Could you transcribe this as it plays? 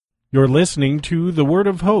You're listening to The Word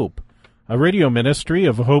of Hope, a radio ministry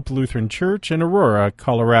of Hope Lutheran Church in Aurora,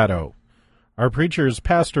 Colorado. Our preacher is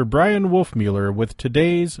Pastor Brian Wolfmueller with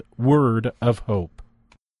today's Word of Hope.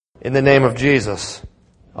 In the name of Jesus,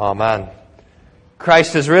 Amen.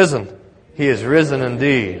 Christ is risen. He is risen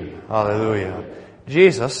indeed. Hallelujah.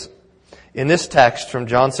 Jesus, in this text from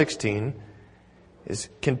John 16, is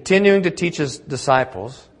continuing to teach His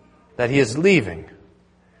disciples that He is leaving.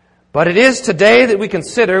 But it is today that we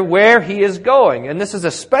consider where He is going. And this is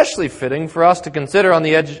especially fitting for us to consider on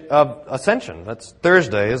the edge of Ascension. That's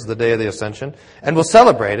Thursday is the day of the Ascension. And we'll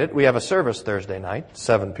celebrate it. We have a service Thursday night,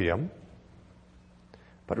 7 p.m.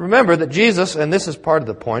 But remember that Jesus, and this is part of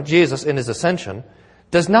the point, Jesus in His Ascension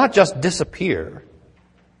does not just disappear.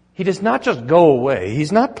 He does not just go away.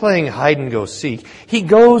 He's not playing hide and go seek. He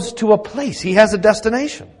goes to a place. He has a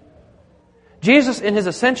destination. Jesus, in His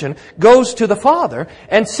ascension, goes to the Father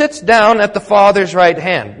and sits down at the Father's right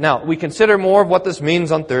hand. Now, we consider more of what this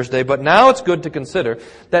means on Thursday, but now it's good to consider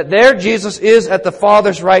that there Jesus is at the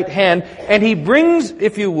Father's right hand, and He brings,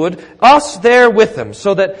 if you would, us there with Him,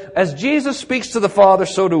 so that as Jesus speaks to the Father,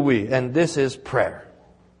 so do we. And this is prayer.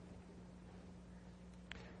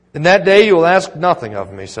 In that day you will ask nothing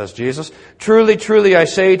of me, says Jesus. Truly, truly, I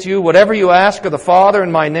say to you, whatever you ask of the Father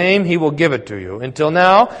in my name, He will give it to you. Until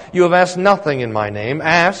now, you have asked nothing in my name.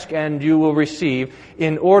 Ask, and you will receive,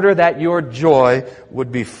 in order that your joy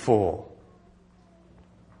would be full.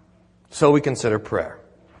 So we consider prayer.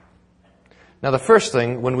 Now, the first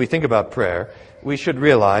thing, when we think about prayer, we should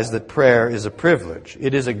realize that prayer is a privilege.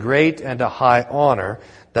 It is a great and a high honor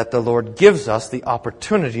that the Lord gives us the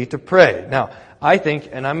opportunity to pray. Now, I think,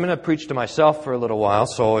 and I'm going to preach to myself for a little while,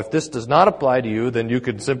 so if this does not apply to you, then you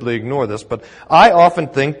can simply ignore this. But I often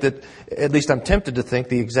think that, at least I'm tempted to think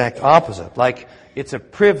the exact opposite. Like, it's a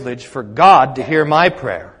privilege for God to hear my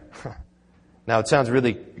prayer. Now, it sounds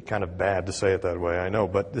really kind of bad to say it that way, I know,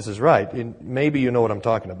 but this is right. Maybe you know what I'm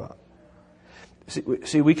talking about.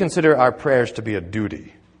 See, we consider our prayers to be a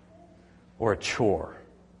duty or a chore,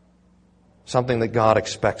 something that God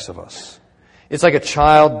expects of us. It's like a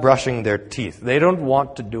child brushing their teeth. They don't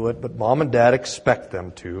want to do it, but mom and dad expect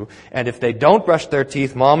them to. And if they don't brush their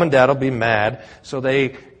teeth, mom and dad will be mad. So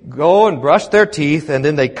they go and brush their teeth, and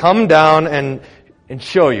then they come down and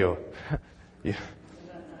show you. And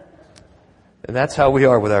that's how we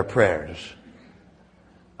are with our prayers.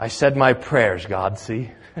 I said my prayers, God,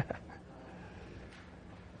 see?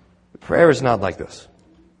 Prayer is not like this.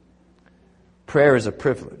 Prayer is a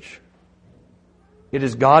privilege. It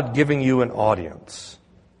is God giving you an audience.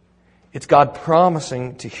 It's God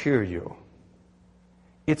promising to hear you.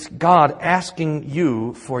 It's God asking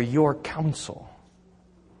you for your counsel.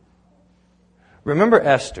 Remember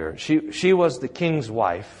Esther. She was the king's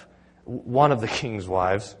wife, one of the king's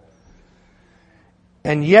wives.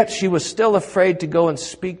 And yet she was still afraid to go and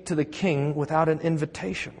speak to the king without an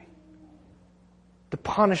invitation. The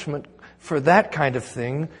punishment for that kind of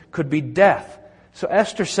thing could be death. So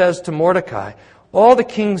Esther says to Mordecai, all the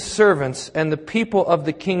king's servants and the people of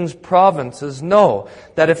the king's provinces know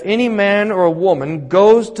that if any man or a woman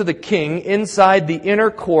goes to the king inside the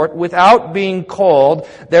inner court without being called,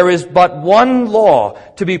 there is but one law,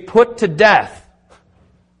 to be put to death,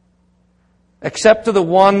 except to the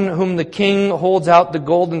one whom the king holds out the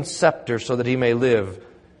golden scepter so that he may live.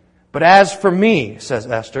 But as for me, says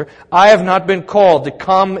Esther, I have not been called to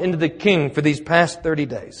come into the king for these past 30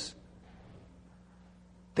 days.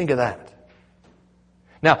 Think of that.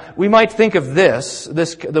 Now, we might think of this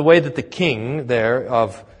the way that the king there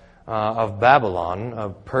of Babylon,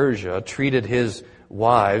 of Persia, treated his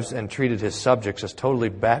wives and treated his subjects as totally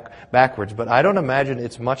backwards. But I don't imagine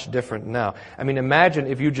it's much different now. I mean, imagine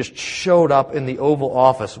if you just showed up in the Oval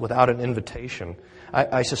Office without an invitation.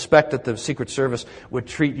 I suspect that the Secret Service would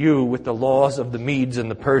treat you with the laws of the Medes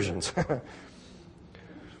and the Persians.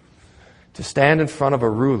 To stand in front of a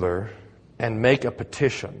ruler and make a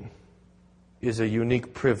petition is a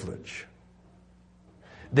unique privilege.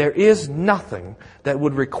 There is nothing that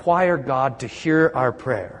would require God to hear our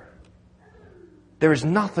prayer. There is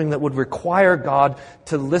nothing that would require God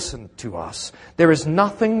to listen to us. There is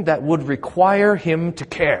nothing that would require Him to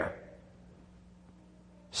care.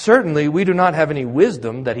 Certainly, we do not have any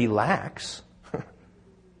wisdom that He lacks.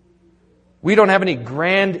 We don't have any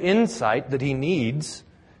grand insight that He needs.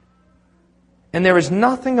 And there is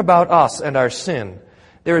nothing about us and our sin,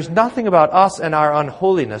 there is nothing about us and our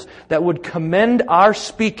unholiness that would commend our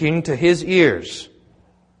speaking to His ears.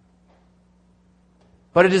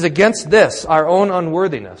 But it is against this, our own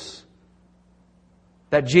unworthiness,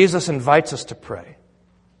 that Jesus invites us to pray.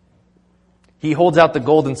 He holds out the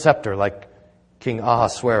golden scepter like King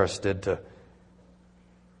Ahasuerus did to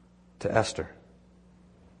to Esther.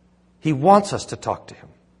 He wants us to talk to Him.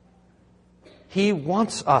 He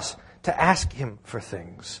wants us to ask Him for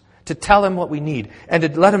things, to tell Him what we need, and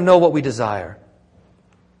to let Him know what we desire.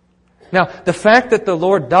 Now, the fact that the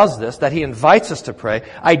Lord does this, that He invites us to pray,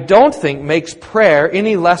 I don't think makes prayer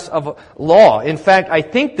any less of a law. In fact, I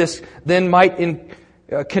think this then might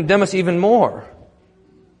condemn us even more.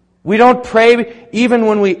 We don't pray even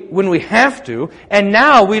when we have to, and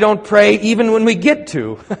now we don't pray even when we get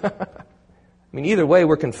to. I mean, either way,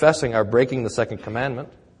 we're confessing our breaking the second commandment.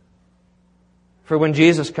 For when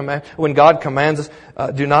God commands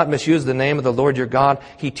us, do not misuse the name of the Lord your God,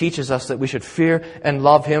 He teaches us that we should fear and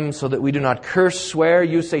love Him so that we do not curse, swear,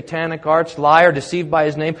 use satanic arts, lie, or deceive by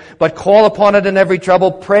His name, but call upon it in every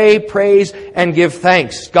trouble, pray, praise, and give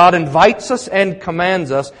thanks. God invites us and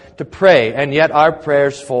commands us to pray, and yet our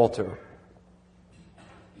prayers falter.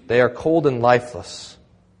 They are cold and lifeless.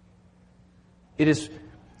 It is,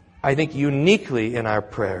 I think, uniquely in our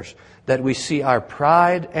prayers that we see our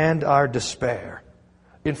pride and our despair.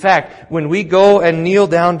 In fact, when we go and kneel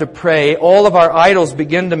down to pray, all of our idols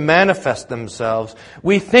begin to manifest themselves.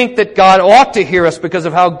 We think that God ought to hear us because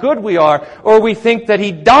of how good we are, or we think that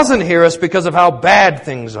He doesn't hear us because of how bad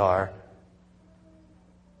things are.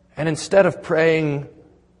 And instead of praying,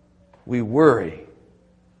 we worry.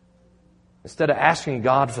 Instead of asking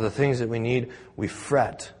God for the things that we need, we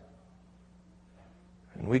fret.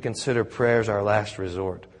 And we consider prayers our last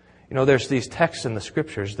resort. You know, there's these texts in the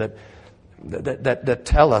Scriptures that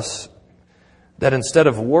tell us that instead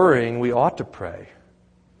of worrying, we ought to pray.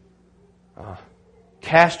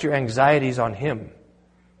 Cast your anxieties on Him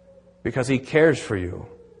because He cares for you.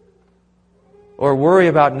 Or worry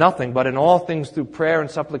about nothing, but in all things through prayer and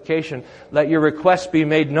supplication, let your requests be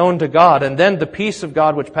made known to God. And then the peace of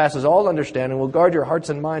God, which passes all understanding, will guard your hearts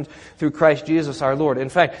and minds through Christ Jesus our Lord. In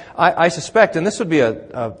fact, I suspect, and this would be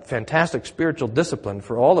a fantastic spiritual discipline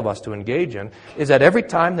for all of us to engage in, is that every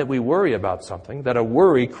time that we worry about something, that a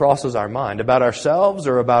worry crosses our mind, about ourselves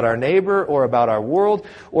or about our neighbor or about our world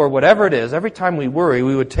or whatever it is, every time we worry,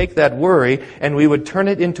 we would take that worry and we would turn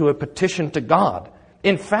it into a petition to God.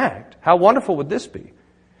 In fact, how wonderful would this be?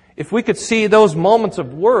 If we could see those moments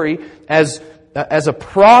of worry as a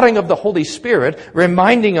prodding of the Holy Spirit,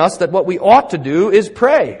 reminding us that what we ought to do is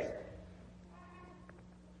pray.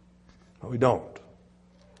 But we don't.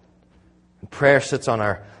 And prayer sits on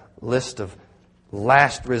our list of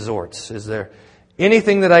last resorts. Is there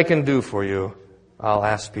anything that I can do for you? I'll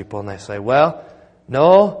ask people, and they say, well,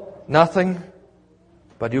 no, nothing,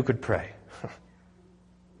 but you could pray.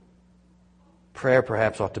 Prayer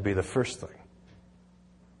perhaps ought to be the first thing.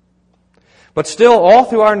 But still, all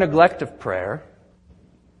through our neglect of prayer,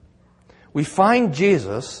 we find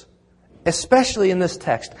Jesus, especially in this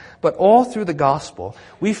text, but all through the gospel,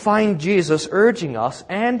 we find Jesus urging us,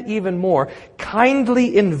 and even more,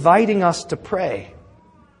 kindly inviting us to pray.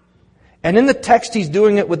 And in the text, He's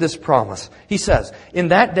doing it with this promise. He says, in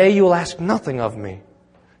that day you will ask nothing of me.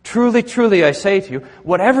 Truly, truly, I say to you,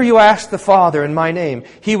 whatever you ask the Father in my name,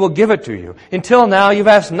 He will give it to you. Until now, you've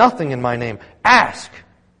asked nothing in my name. Ask.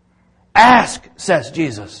 Ask, says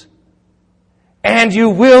Jesus, and you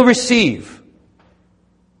will receive,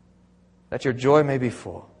 that your joy may be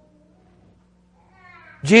full.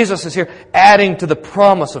 Jesus is here adding to the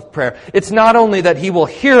promise of prayer. It's not only that He will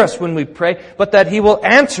hear us when we pray, but that He will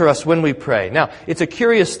answer us when we pray. Now, it's a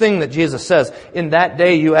curious thing that Jesus says, in that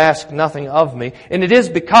day you ask nothing of me. And it is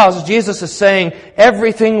because Jesus is saying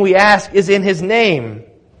everything we ask is in His name.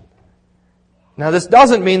 Now, this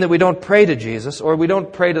doesn't mean that we don't pray to Jesus, or we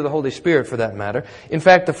don't pray to the Holy Spirit for that matter. In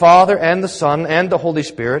fact, the Father and the Son and the Holy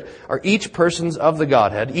Spirit are each persons of the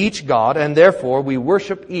Godhead, each God, and therefore we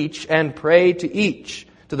worship each and pray to each.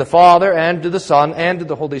 To the Father and to the Son and to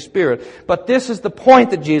the Holy Spirit. But this is the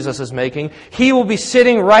point that Jesus is making. He will be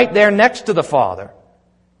sitting right there next to the Father.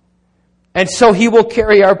 And so He will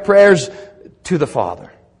carry our prayers to the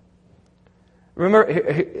Father. Remember,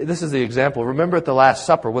 this is the example. Remember at the Last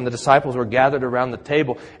Supper when the disciples were gathered around the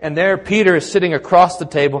table, and there Peter is sitting across the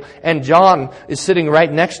table, and John is sitting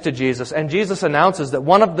right next to Jesus. And Jesus announces that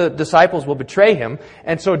one of the disciples will betray Him.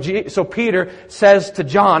 And so Peter says to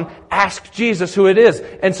John, ask Jesus who it is.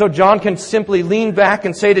 And so John can simply lean back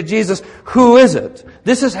and say to Jesus, who is it?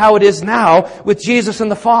 This is how it is now with Jesus and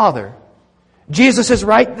the Father. Jesus is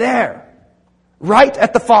right there. Right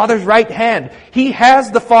at the Father's right hand. He has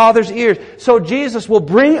the Father's ears. So Jesus will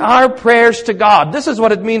bring our prayers to God. This is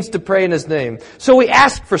what it means to pray in His name. So we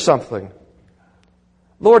ask for something.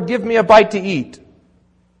 Lord, give me a bite to eat.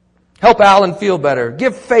 Help Alan feel better.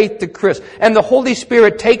 Give faith to Chris. And the Holy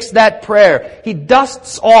Spirit takes that prayer. He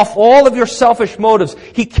dusts off all of your selfish motives.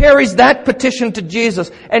 He carries that petition to Jesus.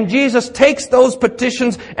 And Jesus takes those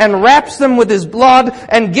petitions and wraps them with His blood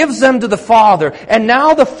and gives them to the Father. And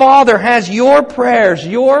now the Father has your prayers,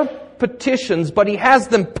 your petitions, but He has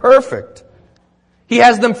them perfect. He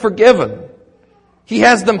has them forgiven. He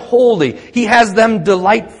has them holy. He has them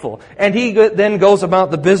delightful. And He then goes about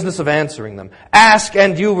the business of answering them. Ask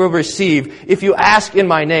and you will receive if you ask in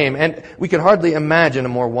my name. And we can hardly imagine a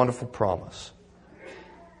more wonderful promise.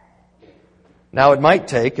 Now it might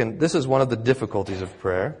take, and this is one of the difficulties of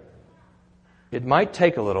prayer, it might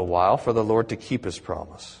take a little while for the Lord to keep His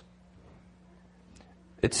promise.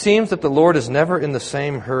 It seems that the Lord is never in the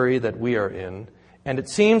same hurry that we are in. And it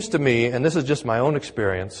seems to me, and this is just my own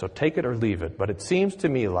experience, so take it or leave it, but it seems to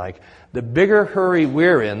me like the bigger hurry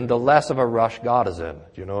we're in, the less of a rush God is in.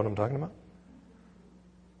 Do you know what I'm talking about?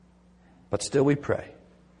 But still we pray.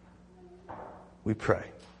 We pray.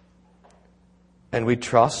 And we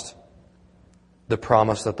trust the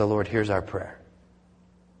promise that the Lord hears our prayer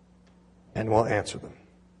and will answer them.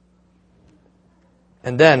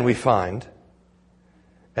 And then we find,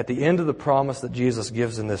 at the end of the promise that Jesus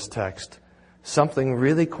gives in this text, something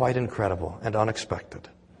really quite incredible and unexpected.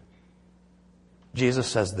 Jesus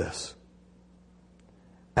says this: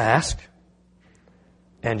 ask,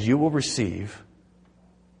 and you will receive,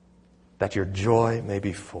 that your joy may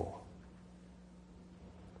be full.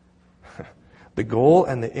 The goal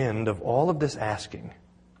and the end of all of this asking,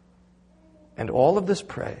 and all of this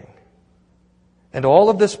praying, and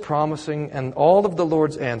all of this promising, and all of the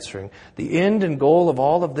Lord's answering, the end and goal of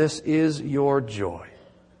all of this is your joy.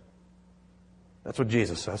 That's what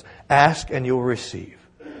Jesus says. Ask and you will receive,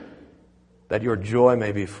 that your joy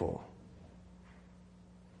may be full.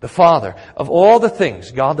 The Father, of all the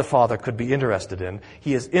things God the Father could be interested in,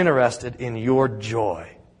 He is interested in your joy.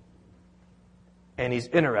 And He's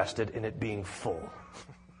interested in it being full.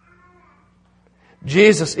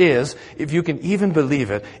 Jesus is, if you can even believe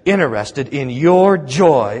it, interested in your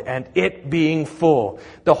joy and it being full.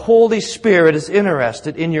 The Holy Spirit is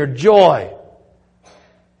interested in your joy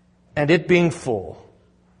and it being full.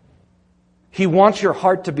 He wants your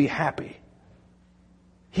heart to be happy.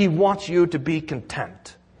 He wants you to be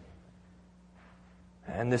content.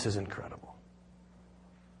 And this is incredible.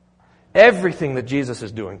 Everything that Jesus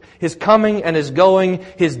is doing, His coming and His going,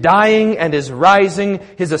 His dying and His rising,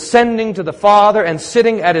 His ascending to the Father and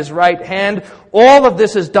sitting at His right hand, all of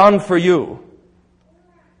this is done for you,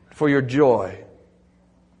 for your joy,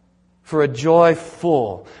 for a joy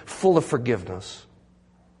full of forgiveness,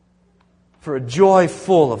 for a joy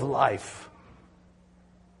full of life,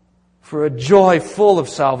 for a joy full of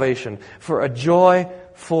salvation, for a joy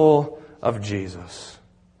full of Jesus.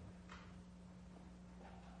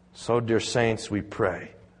 So, dear saints, we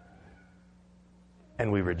pray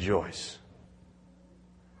and we rejoice.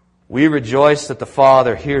 We rejoice that the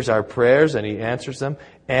Father hears our prayers and He answers them,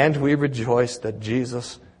 and we rejoice that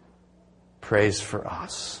Jesus prays for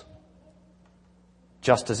us,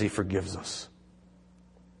 just as He forgives us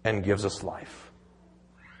and gives us life.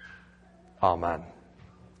 Amen.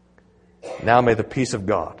 Now may the peace of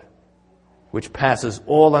God, which passes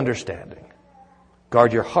all understanding,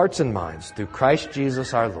 guard your hearts and minds through Christ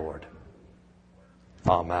Jesus our Lord.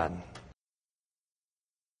 Amen.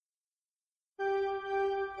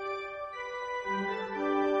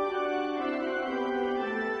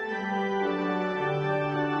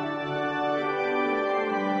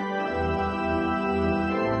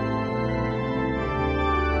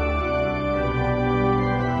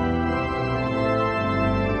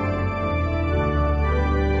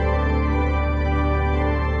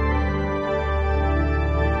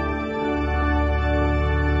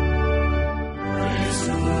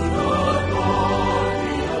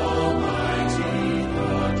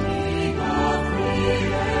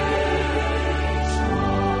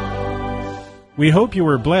 We hope you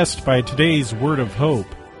were blessed by today's Word of Hope.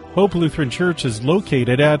 Hope Lutheran Church is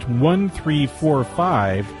located at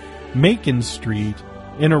 1345 Macon Street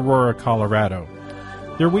in Aurora, Colorado.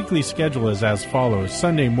 Their weekly schedule is as follows: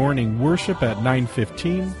 Sunday morning worship at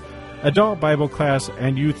 9:15, adult Bible class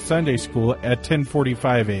and youth Sunday school at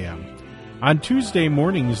 10:45 a.m. On Tuesday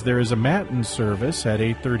mornings there is a Matin service at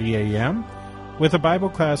 8:30 a.m. with a Bible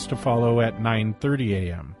class to follow at 9:30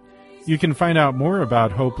 a.m. You can find out more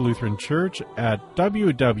about Hope Lutheran Church at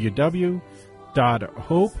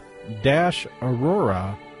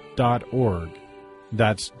www.hope-aurora.org.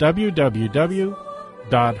 That's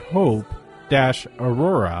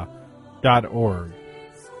www.hope-aurora.org.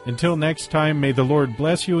 Until next time, may the Lord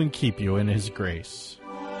bless you and keep you in His grace.